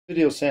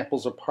Video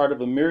samples are part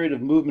of a myriad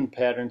of movement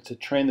patterns to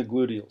train the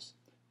gluteals.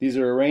 These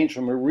are arranged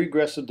from a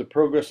regressive to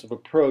progressive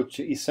approach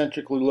to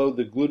eccentrically load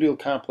the gluteal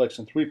complex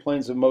in 3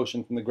 planes of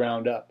motion from the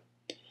ground up.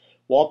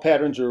 Wall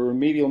patterns are a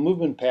remedial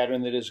movement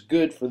pattern that is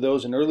good for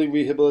those in early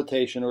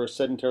rehabilitation or a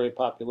sedentary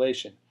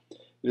population.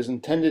 It is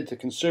intended to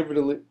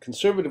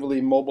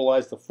conservatively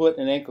mobilize the foot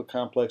and ankle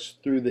complex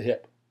through the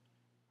hip.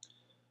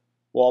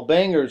 Wall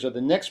bangers are the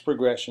next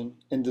progression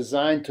and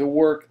designed to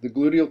work the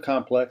gluteal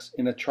complex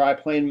in a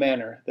triplane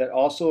manner that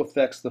also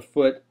affects the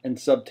foot and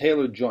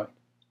subtalar joint.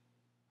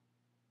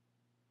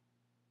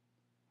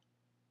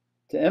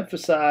 To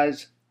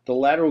emphasize the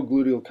lateral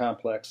gluteal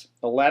complex,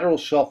 a lateral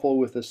shuffle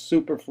with a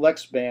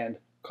superflex band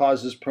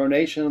causes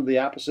pronation of the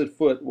opposite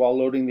foot while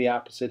loading the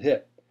opposite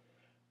hip.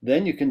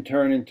 Then you can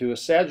turn into a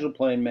sagittal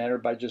plane manner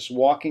by just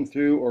walking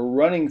through or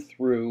running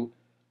through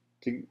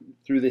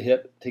the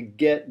hip to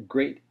get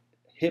great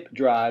hip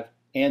drive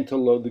and to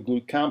load the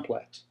glute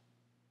complex.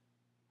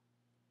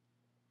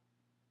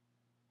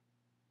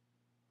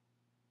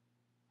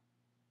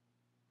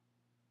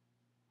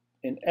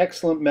 An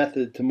excellent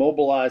method to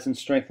mobilize and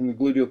strengthen the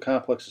gluteal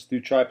complexes through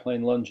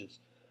triplane lunges.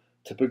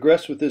 To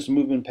progress with this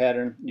movement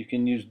pattern, you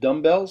can use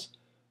dumbbells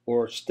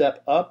or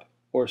step up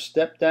or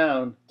step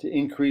down to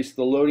increase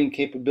the loading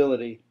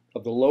capability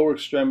of the lower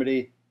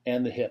extremity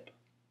and the hip.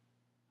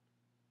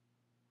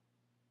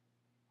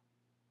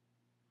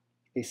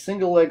 A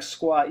single leg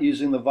squat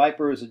using the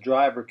Viper as a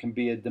driver can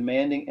be a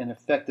demanding and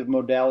effective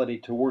modality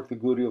to work the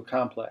gluteal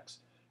complex.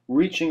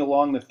 Reaching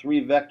along the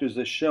 3 vectors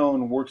as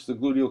shown works the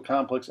gluteal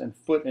complex and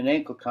foot and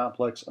ankle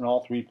complex on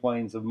all 3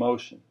 planes of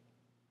motion.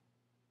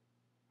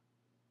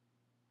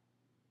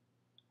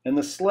 And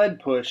the sled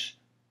push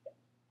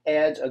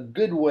adds a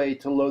good way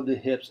to load the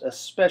hips,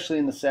 especially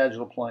in the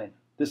sagittal plane.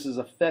 This is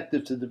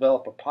effective to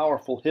develop a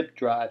powerful hip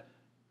drive